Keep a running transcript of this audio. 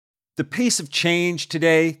The pace of change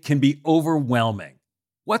today can be overwhelming.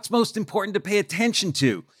 What's most important to pay attention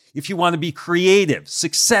to if you want to be creative,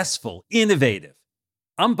 successful, innovative?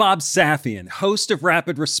 I'm Bob Safian, host of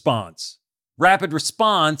Rapid Response. Rapid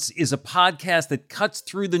Response is a podcast that cuts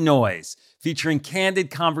through the noise, featuring candid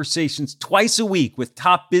conversations twice a week with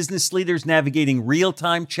top business leaders navigating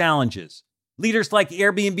real-time challenges. Leaders like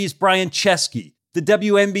Airbnb's Brian Chesky, the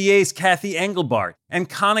WNBA's Kathy Engelbart, and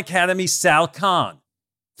Khan Academy's Sal Khan.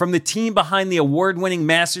 From the team behind the award-winning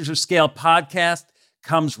Masters of Scale podcast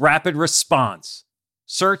comes Rapid Response.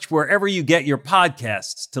 Search wherever you get your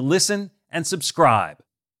podcasts to listen and subscribe.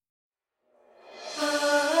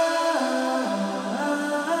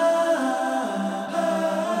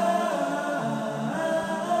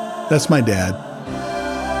 That's my dad.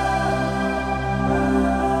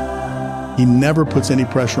 He never puts any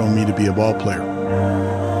pressure on me to be a ball player.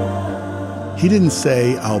 He didn't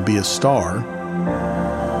say, I'll be a star.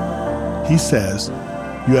 He says,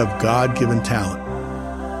 you have God-given talent.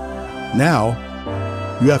 Now,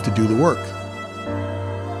 you have to do the work.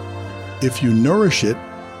 If you nourish it,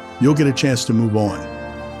 you'll get a chance to move on.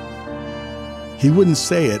 He wouldn't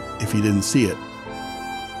say it if he didn't see it.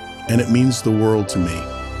 And it means the world to me.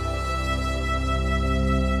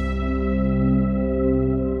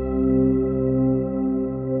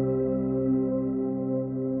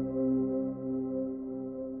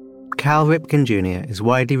 Cal Ripken Jr. is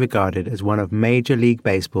widely regarded as one of Major League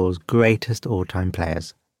Baseball's greatest all-time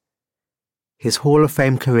players. His Hall of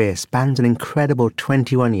Fame career spans an incredible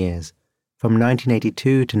 21 years, from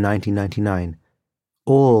 1982 to 1999,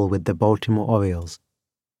 all with the Baltimore Orioles.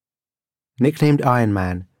 Nicknamed Iron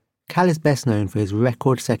Man, Cal is best known for his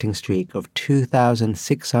record-setting streak of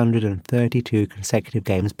 2,632 consecutive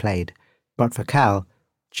games played. But for Cal,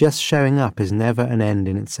 just showing up is never an end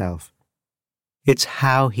in itself. It's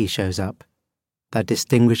how he shows up that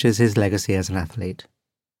distinguishes his legacy as an athlete.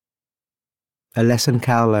 A lesson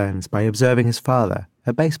Cal learns by observing his father,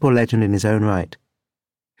 a baseball legend in his own right,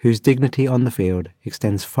 whose dignity on the field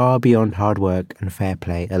extends far beyond hard work and fair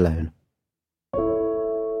play alone.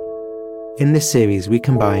 In this series, we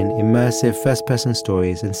combine immersive first-person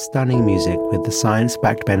stories and stunning music with the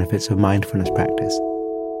science-backed benefits of mindfulness practice.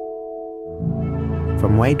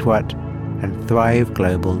 From Wait What and Thrive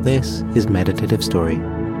Global, this is Meditative Story.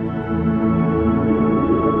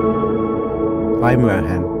 I'm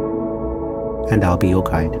Rohan, and I'll be your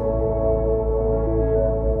guide.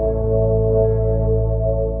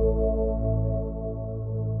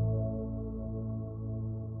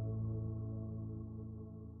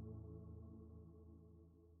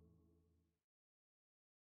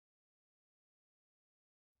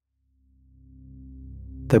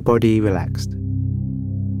 The body relaxed.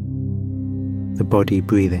 The body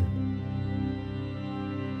breathing.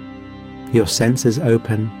 Your senses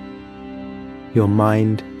open, your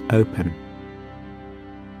mind open.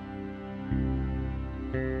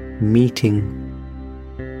 Meeting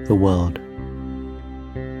the world.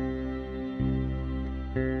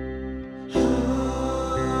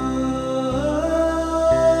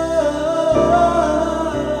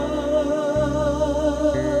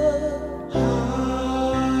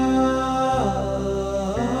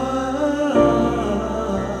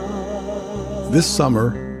 This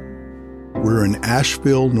summer, we're in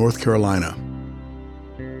Asheville, North Carolina.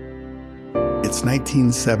 It's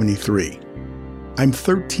 1973. I'm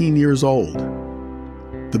 13 years old.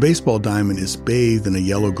 The baseball diamond is bathed in a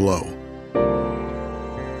yellow glow.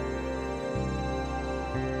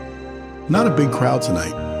 Not a big crowd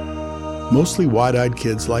tonight. Mostly wide-eyed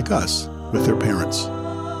kids like us with their parents.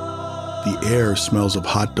 The air smells of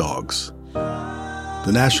hot dogs.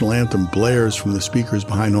 The national anthem blares from the speakers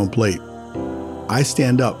behind home plate. I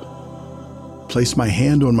stand up, place my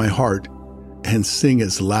hand on my heart, and sing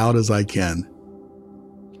as loud as I can.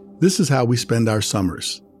 This is how we spend our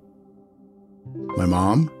summers. My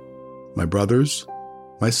mom, my brothers,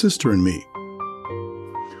 my sister, and me.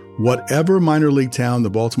 Whatever minor league town the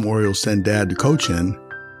Baltimore Orioles send Dad to coach in,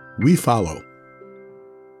 we follow.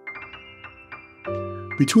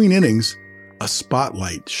 Between innings, a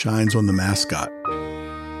spotlight shines on the mascot,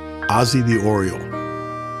 Ozzie the Oriole,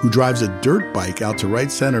 who drives a dirt bike out to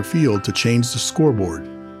right center field to change the scoreboard.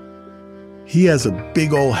 He has a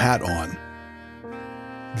big old hat on.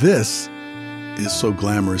 This is so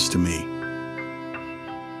glamorous to me.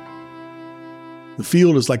 The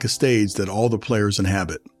field is like a stage that all the players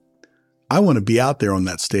inhabit. I want to be out there on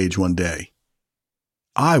that stage one day.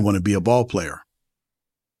 I want to be a ball player.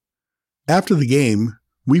 After the game,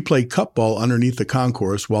 we play cup ball underneath the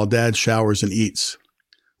concourse while Dad showers and eats.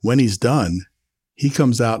 When he's done, he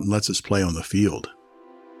comes out and lets us play on the field.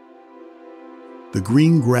 The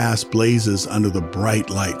green grass blazes under the bright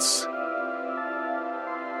lights.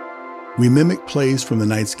 We mimic plays from the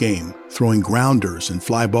night's game, throwing grounders and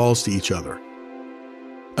fly balls to each other.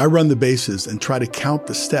 I run the bases and try to count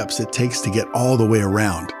the steps it takes to get all the way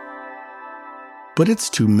around. But it's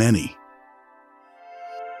too many.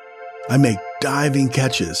 I make diving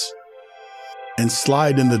catches and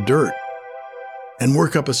slide in the dirt and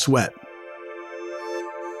work up a sweat.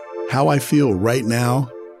 How I feel right now,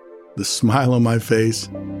 the smile on my face,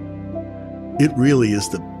 it really is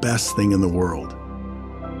the best thing in the world.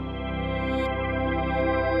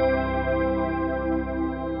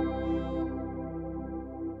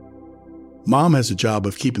 Mom has a job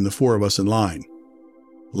of keeping the four of us in line.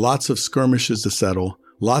 Lots of skirmishes to settle,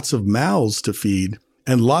 lots of mouths to feed,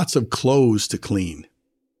 and lots of clothes to clean.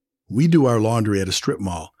 We do our laundry at a strip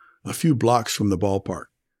mall, a few blocks from the ballpark.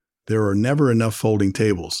 There are never enough folding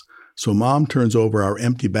tables, so Mom turns over our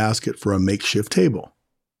empty basket for a makeshift table.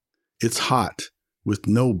 It's hot, with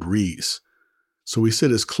no breeze, so we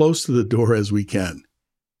sit as close to the door as we can.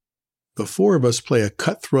 The four of us play a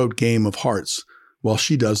cutthroat game of hearts while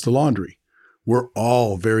she does the laundry. We're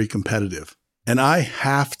all very competitive, and I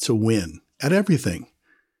have to win at everything,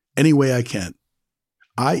 any way I can.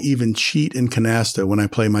 I even cheat in canasta when I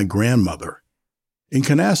play my grandmother. In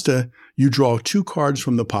canasta, you draw 2 cards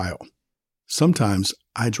from the pile. Sometimes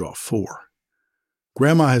I draw 4.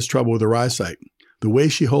 Grandma has trouble with her eyesight. The way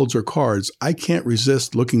she holds her cards, I can't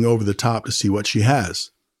resist looking over the top to see what she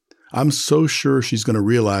has. I'm so sure she's going to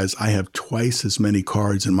realize I have twice as many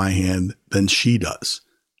cards in my hand than she does.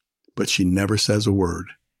 But she never says a word.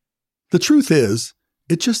 The truth is,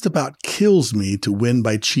 it just about kills me to win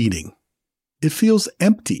by cheating. It feels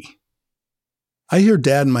empty. I hear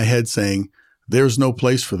Dad in my head saying, "There's no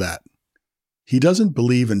place for that." He doesn't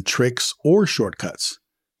believe in tricks or shortcuts.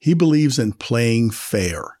 He believes in playing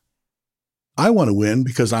fair. I want to win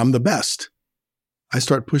because I'm the best. I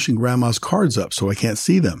start pushing Grandma's cards up so I can't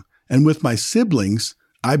see them, and with my siblings,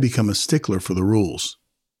 I become a stickler for the rules.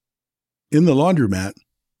 In the laundromat,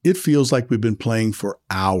 it feels like we've been playing for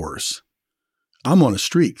hours. I'm on a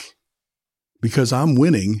streak. Because I'm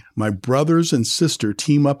winning, my brothers and sister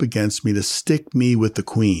team up against me to stick me with the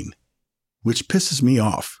queen, which pisses me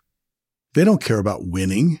off. They don't care about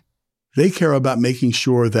winning. They care about making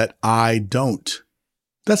sure that I don't.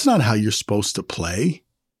 That's not how you're supposed to play.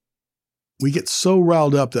 We get so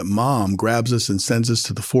riled up that Mom grabs us and sends us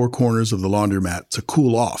to the 4 corners of the laundromat to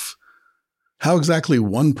cool off. How exactly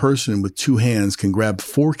one person with 2 hands can grab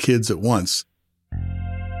 4 kids at once,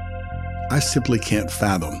 I simply can't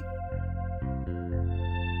fathom.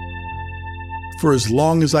 For as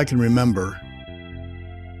long as I can remember,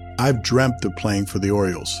 I've dreamt of playing for the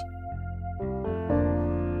Orioles.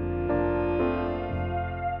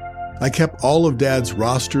 I kept all of Dad's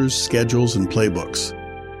rosters, schedules, and playbooks.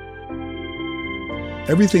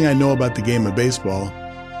 Everything I know about the game of baseball,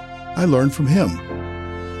 I learned from him.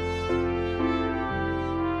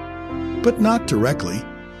 But not directly.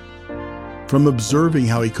 From observing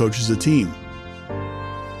how he coaches a team.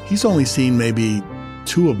 He's only seen maybe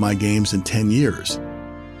 2 of my games in 10 years.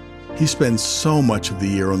 He spends so much of the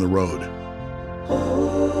year on the road.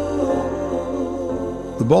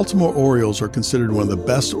 The Baltimore Orioles are considered one of the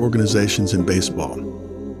best organizations in baseball.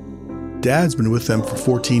 Dad's been with them for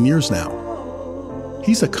 14 years now.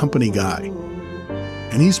 He's a company guy,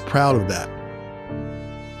 and he's proud of that.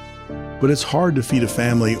 But it's hard to feed a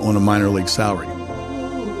family on a minor league salary.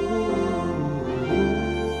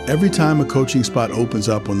 Every time a coaching spot opens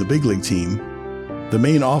up on the big league team, the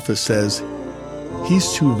main office says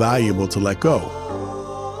he's too valuable to let go.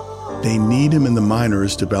 They need him in the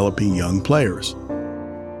minors developing young players.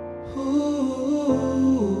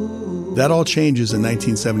 That all changes in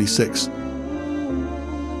 1976,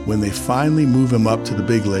 when they finally move him up to the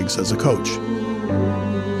big leagues as a coach.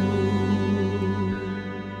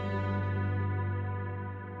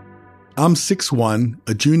 I'm 6'1",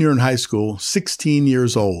 a junior in high school, 16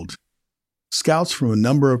 years old. Scouts from a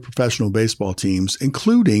number of professional baseball teams,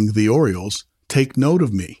 including the Orioles, take note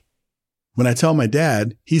of me. When I tell my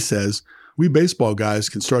dad, he says, "We baseball guys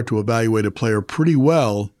can start to evaluate a player pretty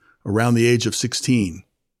well around the age of 16.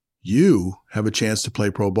 You have a chance to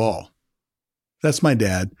play pro ball." That's my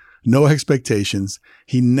dad. No expectations.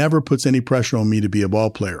 He never puts any pressure on me to be a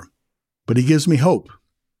ball player. But he gives me hope.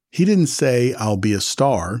 He didn't say I'll be a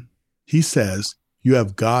star. He says, you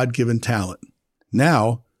have God-given talent.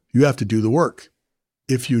 Now, you have to do the work.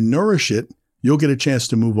 If you nourish it, you'll get a chance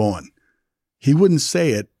to move on. He wouldn't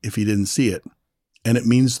say it if he didn't see it, and it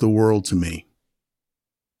means the world to me.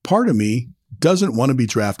 Part of me doesn't want to be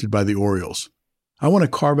drafted by the Orioles. I want to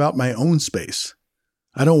carve out my own space.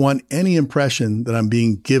 I don't want any impression that I'm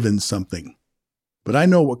being given something. But I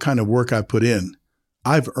know what kind of work I've put in.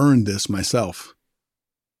 I've earned this myself.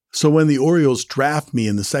 So when the Orioles draft me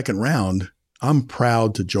in the second round, I'm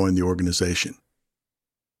proud to join the organization.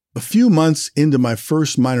 A few months into my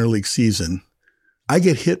first minor league season, I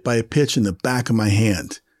get hit by a pitch in the back of my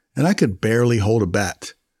hand, and I could barely hold a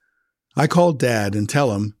bat. I call Dad and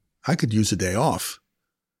tell him I could use a day off.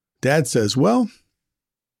 Dad says, well,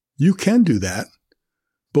 you can do that,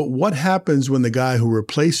 but what happens when the guy who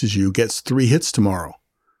replaces you gets 3 hits tomorrow?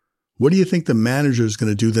 What do you think the manager is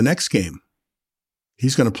going to do the next game?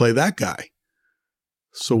 He's going to play that guy.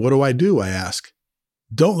 So what do? I ask.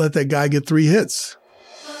 Don't let that guy get 3 hits.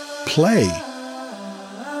 Play.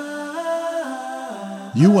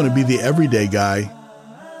 You want to be the everyday guy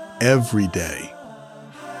every day.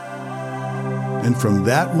 And from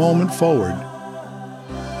that moment forward,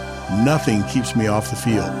 nothing keeps me off the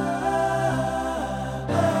field.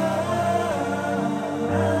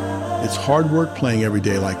 It's hard work playing every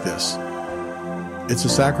day like this. It's a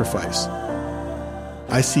sacrifice.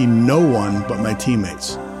 I see no one but my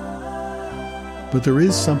teammates. But there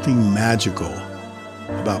is something magical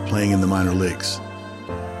about playing in the minor leagues.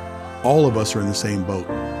 All of us are in the same boat.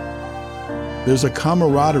 There's a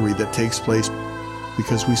camaraderie that takes place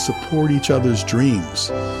because we support each other's dreams.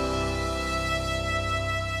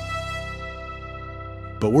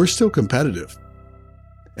 But we're still competitive.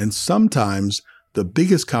 And sometimes the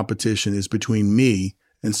biggest competition is between me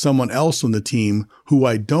and someone else on the team who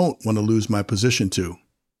I don't want to lose my position to.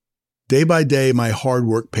 Day by day, my hard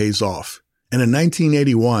work pays off. And in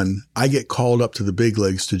 1981, I get called up to the big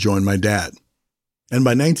leagues to join my dad. And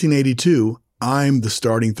by 1982, I'm the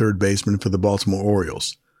starting third baseman for the Baltimore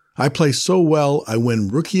Orioles. I play so well, I win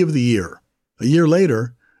Rookie of the Year. A year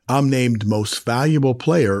later, I'm named Most Valuable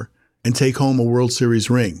Player and take home a World Series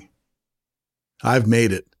ring. I've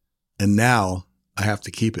made it, and now I have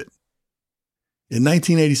to keep it. In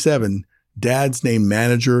 1987, Dad's named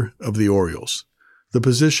manager of the Orioles, the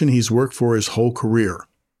position he's worked for his whole career.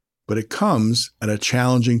 But it comes at a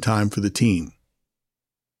challenging time for the team.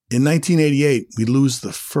 In 1988, we lose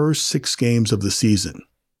the first 6 games of the season.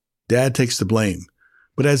 Dad takes the blame,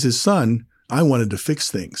 but as his son, I wanted to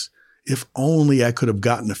fix things. If only I could have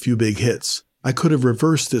gotten a few big hits, I could have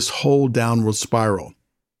reversed this whole downward spiral.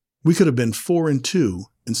 We could have been 4-2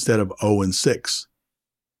 instead of 0-6.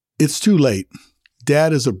 It's too late.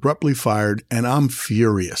 Dad is abruptly fired, and I'm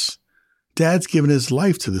furious. Dad's given his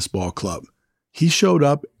life to this ball club. He showed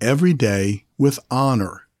up every day with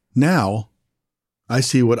honor. Now, I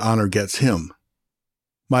see what honor gets him.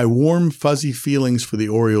 My warm, fuzzy feelings for the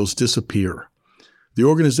Orioles disappear. The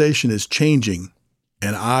organization is changing,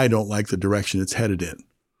 and I don't like the direction it's headed in.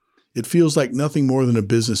 It feels like nothing more than a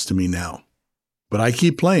business to me now. But I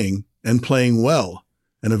keep playing, and playing well,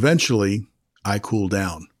 and eventually, I cool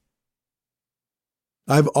down.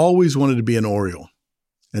 I've always wanted to be an Oriole,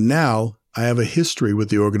 and now I have a history with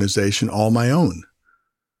the organization all my own.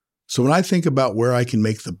 So when I think about where I can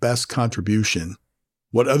make the best contribution,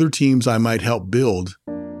 what other teams I might help build,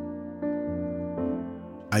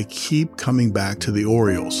 I keep coming back to the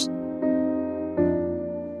Orioles.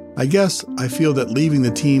 I guess I feel that leaving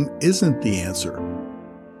the team isn't the answer.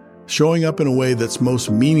 Showing up in a way that's most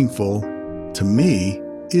meaningful to me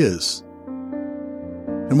is.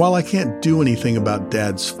 And while I can't do anything about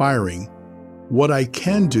Dad's firing, what I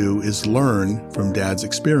can do is learn from Dad's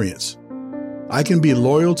experience. I can be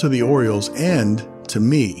loyal to the Orioles and to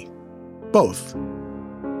me, both.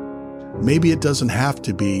 Maybe it doesn't have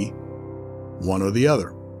to be one or the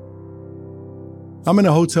other. I'm in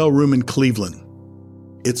a hotel room in Cleveland.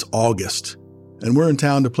 It's August, and we're in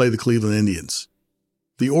town to play the Cleveland Indians.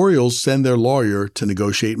 The Orioles send their lawyer to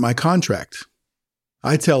negotiate my contract.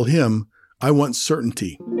 I tell him I want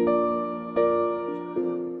certainty.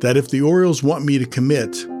 That if the Orioles want me to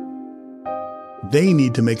commit, they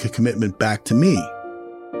need to make a commitment back to me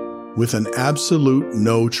with an absolute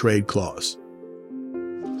no-trade clause.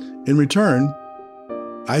 In return,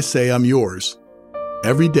 I say I'm yours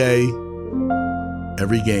every day,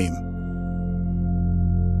 every game.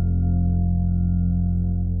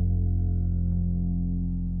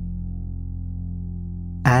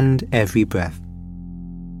 And every breath.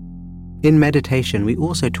 In meditation, we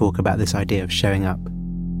also talk about this idea of showing up,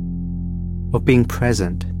 of being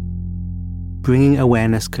present, bringing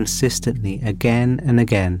awareness consistently again and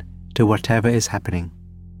again to whatever is happening.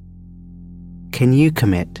 Can you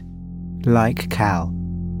commit, like Cal?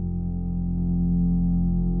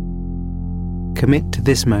 Commit to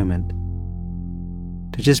this moment,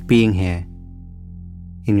 to just being here,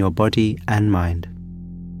 in your body and mind.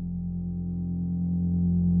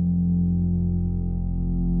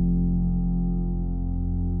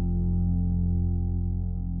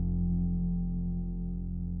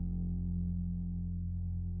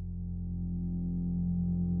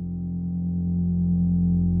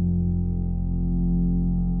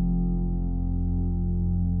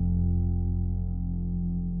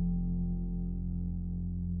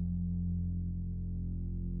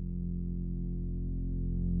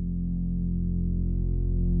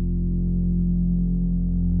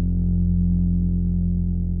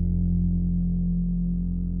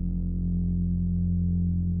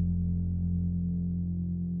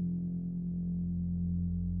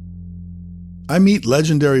 I meet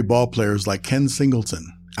legendary ball players like Ken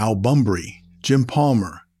Singleton, Al Bunbury, Jim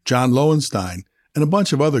Palmer, John Lowenstein, and a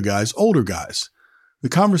bunch of other guys, older guys. The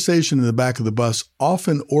conversation in the back of the bus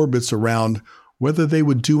often orbits around whether they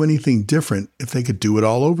would do anything different if they could do it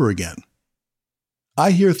all over again.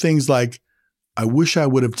 I hear things like, "I wish I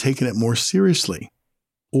would have taken it more seriously,"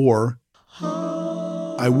 or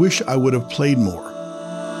 "I wish I would have played more."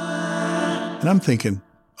 And I'm thinking,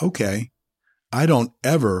 okay, I don't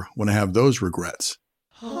ever want to have those regrets.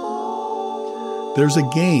 There's a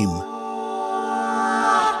game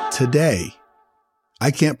today.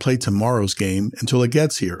 I can't play tomorrow's game until it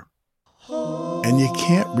gets here. And you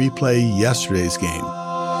can't replay yesterday's game.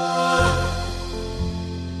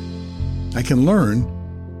 I can learn,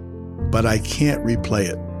 but I can't replay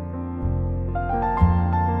it.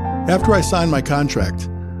 After I sign my contract,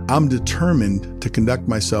 I'm determined to conduct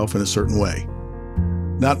myself in a certain way.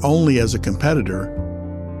 Not only as a competitor,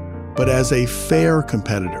 but as a fair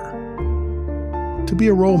competitor. To be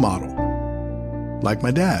a role model, like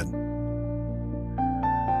my dad.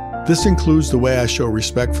 This includes the way I show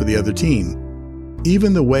respect for the other team,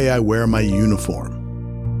 even the way I wear my uniform.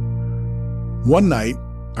 One night,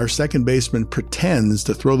 our second baseman pretends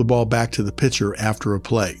to throw the ball back to the pitcher after a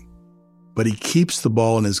play, but he keeps the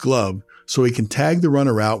ball in his glove so he can tag the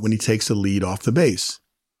runner out when he takes a lead off the base.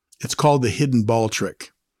 It's called the hidden ball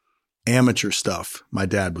trick. Amateur stuff, my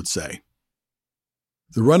dad would say.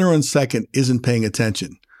 The runner on second isn't paying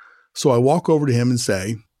attention, so I walk over to him and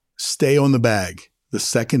say, "Stay on the bag. The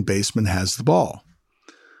second baseman has the ball."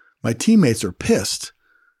 My teammates are pissed,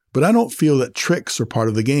 but I don't feel that tricks are part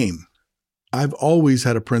of the game. I've always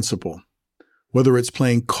had a principle, whether it's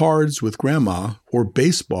playing cards with grandma or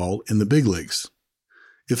baseball in the big leagues.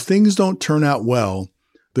 If things don't turn out well,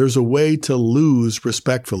 there's a way to lose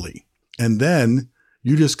respectfully, and then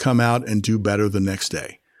you just come out and do better the next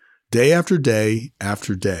day. Day after day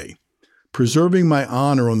after day. Preserving my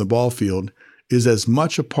honor on the ball field is as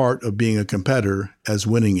much a part of being a competitor as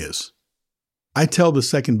winning is. I tell the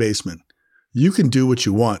second baseman, "You can do what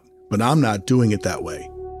you want, but I'm not doing it that way."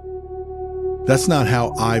 That's not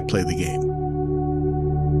how I play the game.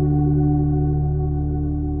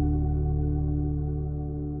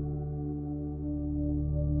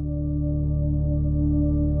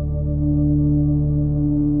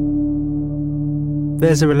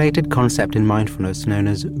 There's a related concept in mindfulness known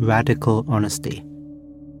as radical honesty.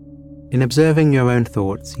 In observing your own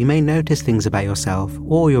thoughts, you may notice things about yourself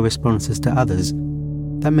or your responses to others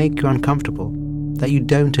that make you uncomfortable, that you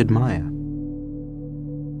don't admire.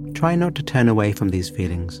 Try not to turn away from these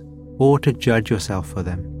feelings or to judge yourself for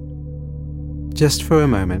them. Just for a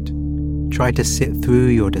moment, try to sit through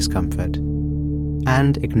your discomfort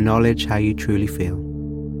and acknowledge how you truly feel.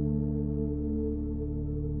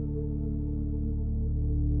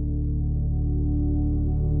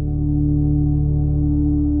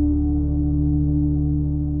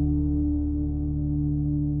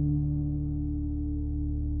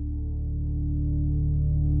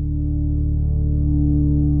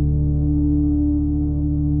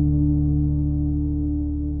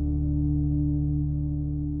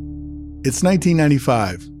 It's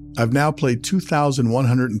 1995. I've now played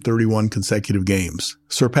 2,131 consecutive games,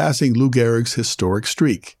 surpassing Lou Gehrig's historic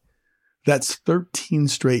streak. That's 13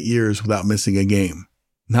 straight years without missing a game,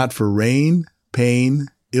 not for rain, pain,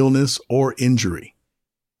 illness, or injury.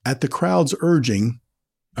 At the crowd's urging,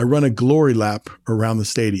 I run a glory lap around the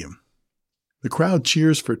stadium. The crowd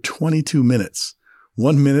cheers for 22 minutes,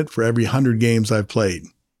 1 minute for every 100 games I've played.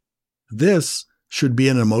 This should be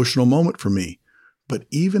an emotional moment for me. But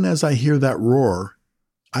even as I hear that roar,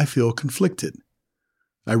 I feel conflicted.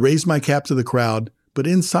 I raise my cap to the crowd, but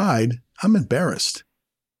inside, I'm embarrassed.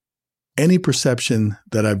 Any perception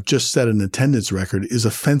that I've just set an attendance record is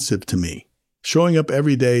offensive to me. Showing up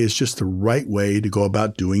every day is just the right way to go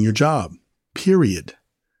about doing your job. Period.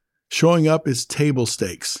 Showing up is table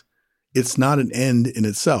stakes. It's not an end in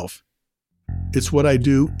itself. It's what I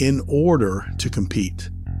do in order to compete.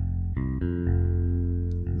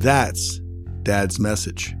 That's Dad's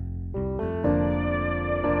message.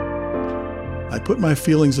 I put my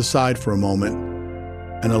feelings aside for a moment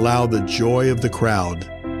and allow the joy of the crowd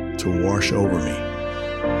to wash over me.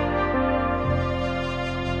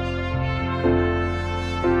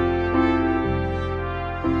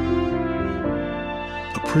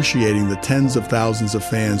 Appreciating the tens of thousands of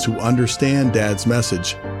fans who understand Dad's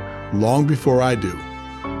message long before I do.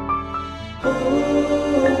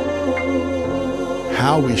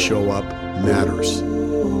 How we show up matters.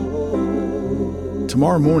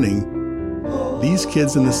 Tomorrow morning, these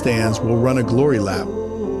kids in the stands will run a glory lap,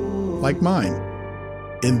 like mine,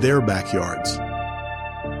 in their backyards.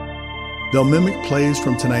 They'll mimic plays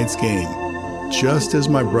from tonight's game, just as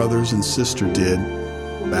my brothers and sister did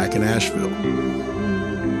back in Asheville.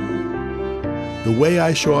 The way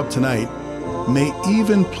I show up tonight may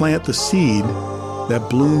even plant the seed that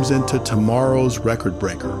blooms into tomorrow's record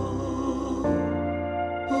breaker.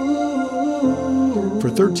 For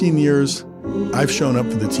 13 years, I've shown up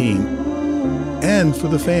for the team and for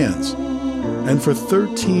the fans. And for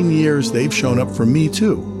 13 years, they've shown up for me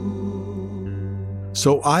too.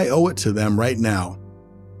 So I owe it to them right now.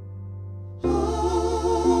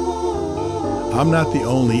 I'm not the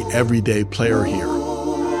only everyday player here.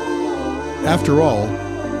 After all,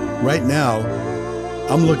 right now,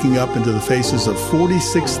 I'm looking up into the faces of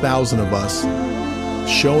 46,000 of us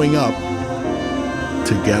showing up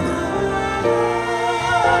together.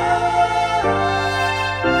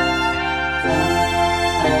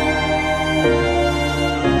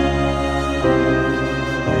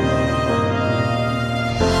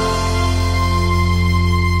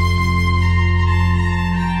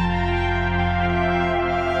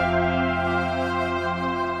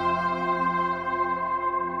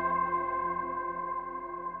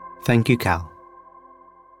 Thank you, Cal.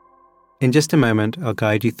 In just a moment, I'll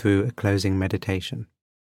guide you through a closing meditation.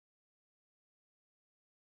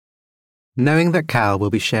 Knowing that Cal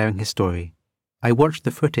will be sharing his story, I watched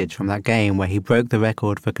the footage from that game where he broke the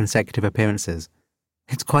record for consecutive appearances.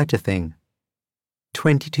 It's quite a thing.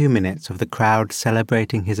 22 minutes of the crowd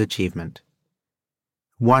celebrating his achievement.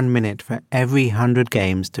 1 minute for every 100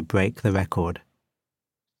 games to break the record.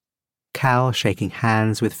 Cal shaking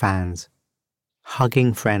hands with fans,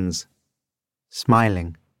 hugging friends,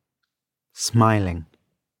 smiling.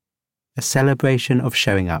 A celebration of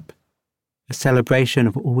showing up. A celebration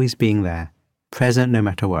of always being there, present no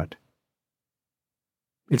matter what.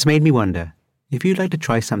 It's made me wonder if you'd like to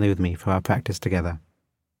try something with me for our practice together.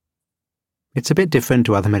 It's a bit different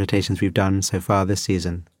to other meditations we've done so far this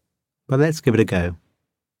season, but let's give it a go.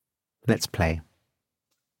 Let's play.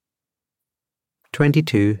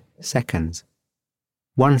 22 seconds.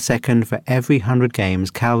 1 second for every 100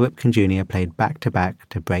 games Cal Ripken Jr. played back-to-back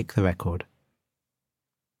to break the record.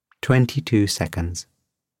 22 seconds.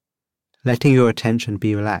 Letting your attention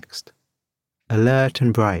be relaxed, alert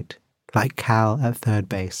and bright, like Cal at third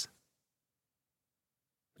base.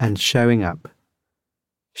 And showing up.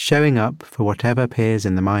 Showing up for whatever appears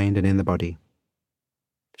in the mind and in the body.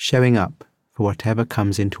 Showing up for whatever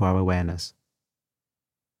comes into our awareness.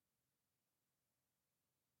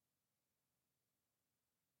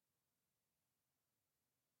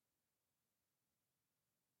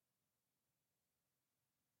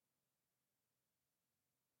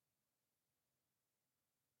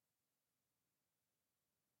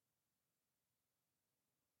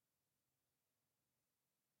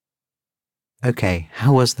 Okay,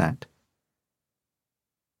 how was that?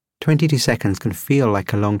 22 seconds can feel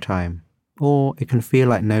like a long time, or it can feel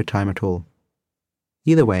like no time at all.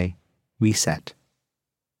 Either way, reset.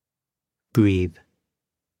 Breathe.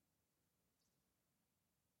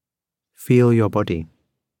 Feel your body.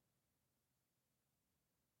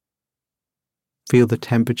 Feel the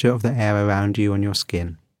temperature of the air around you on your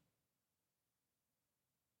skin.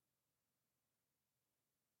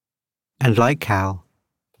 And like Cal,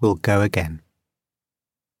 we'll go again.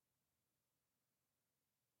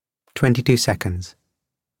 22 seconds.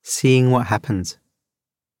 Seeing what happens.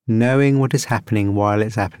 Knowing what is happening while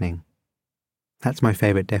it's happening. That's my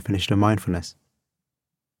favorite definition of mindfulness.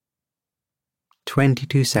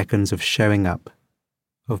 22 seconds of showing up,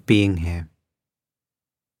 of being here.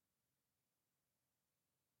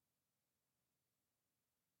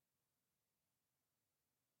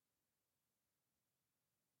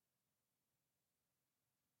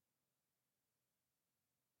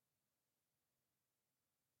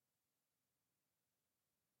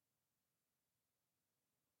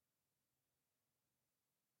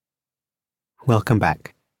 Welcome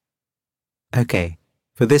back. Okay,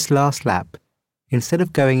 for this last lap, instead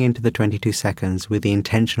of going into the 22 seconds with the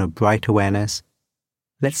intention of bright awareness,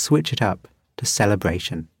 let's switch it up to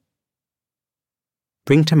celebration.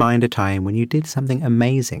 Bring to mind a time when you did something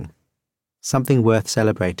amazing, something worth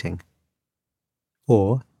celebrating.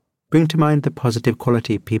 Or bring to mind the positive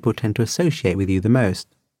quality people tend to associate with you the most.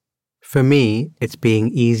 For me, it's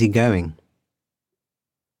being easygoing.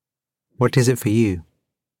 What is it for you?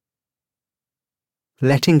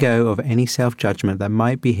 Letting go of any self-judgment that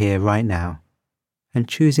might be here right now, and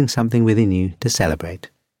choosing something within you to celebrate.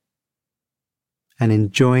 And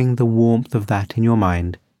enjoying the warmth of that in your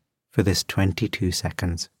mind for this 22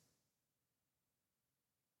 seconds.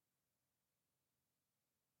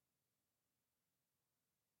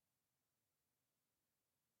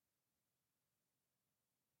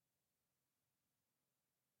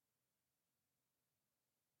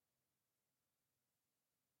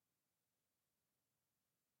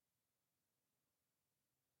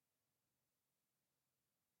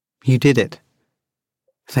 You did it.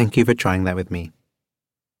 Thank you for trying that with me.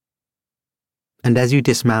 And as you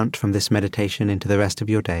dismount from this meditation into the rest of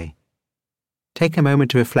your day, take a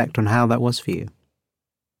moment to reflect on how that was for you.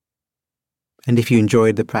 And if you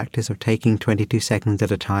enjoyed the practice of taking 22 seconds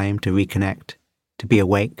at a time to reconnect, to be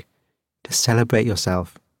awake, to celebrate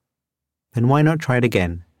yourself, then why not try it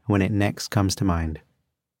again when it next comes to mind?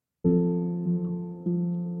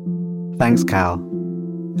 Thanks, Cal,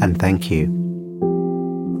 and thank you.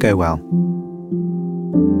 Go well.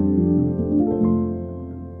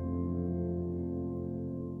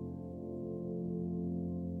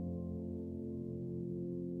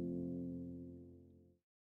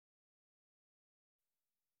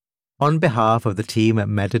 On behalf of the team at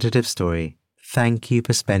Meditative Story, thank you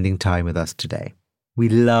for spending time with us today. We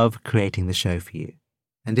love creating the show for you.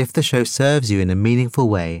 And if the show serves you in a meaningful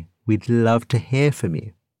way, we'd love to hear from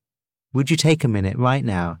you. Would you take a minute right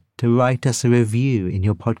now to write us a review in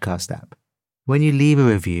your podcast app? When you leave a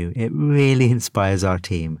review, it really inspires our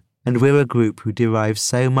team, and we're a group who derive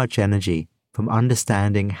so much energy from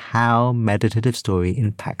understanding how Meditative Story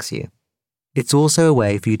impacts you. It's also a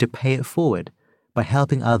way for you to pay it forward by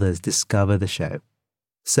helping others discover the show.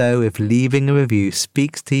 So if leaving a review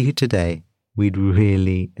speaks to you today, we'd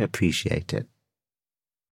really appreciate it.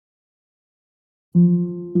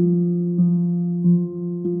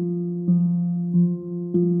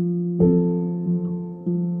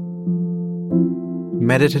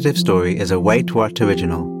 Meditative Story is a Wait What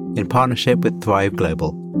original in partnership with Thrive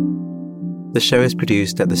Global. The show is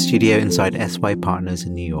produced at the studio inside SY Partners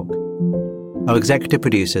in New York. Our executive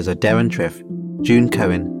producers are Darren Triff, June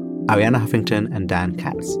Cohen, Ariana Huffington, and Dan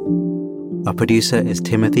Katz. Our producer is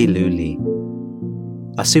Timothy Liu Lee.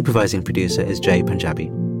 Our supervising producer is Jay Punjabi.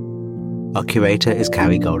 Our curator is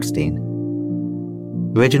Carrie Goldstein.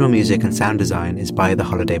 Original music and sound design is by the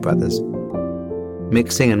Holiday Brothers.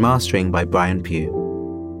 Mixing and mastering by Brian Pugh.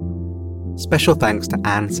 Special thanks to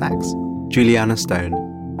Anne Sachs, Juliana Stone,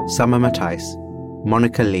 Summer Matthijs,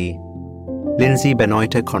 Monica Lee, Lindsay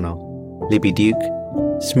Benoit O'Connell, Libby Duke,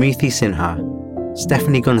 Smriti Sinha,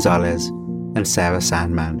 Stephanie Gonzalez, and Sarah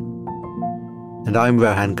Sandman. And I'm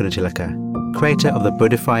Rohan Gunatilaka, creator of the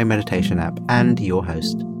Buddhify meditation app and your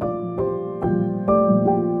host.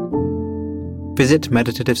 Visit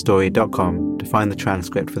meditativestory.com to find the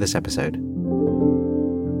transcript for this episode.